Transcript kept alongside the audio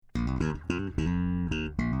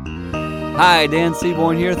Hi, Dan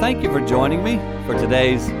Seaborn here. Thank you for joining me for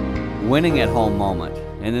today's Winning at Home moment.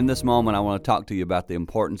 And in this moment, I want to talk to you about the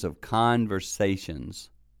importance of conversations.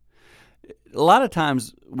 A lot of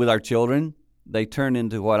times with our children, they turn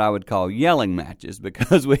into what I would call yelling matches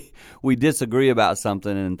because we disagree about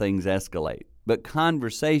something and things escalate. But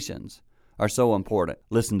conversations are so important.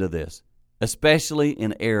 Listen to this, especially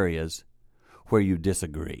in areas where you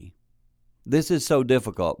disagree. This is so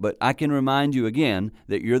difficult, but I can remind you again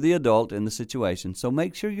that you're the adult in the situation, so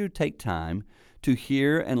make sure you take time to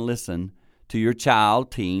hear and listen to your child,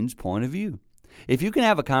 teen's point of view. If you can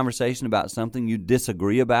have a conversation about something you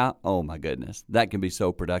disagree about, oh my goodness, that can be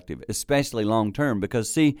so productive, especially long term,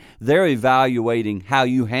 because see, they're evaluating how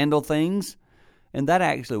you handle things, and that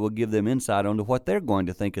actually will give them insight onto what they're going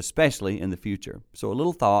to think, especially in the future. So a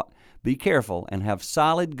little thought, be careful, and have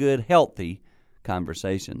solid, good, healthy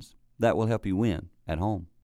conversations. That will help you win at home.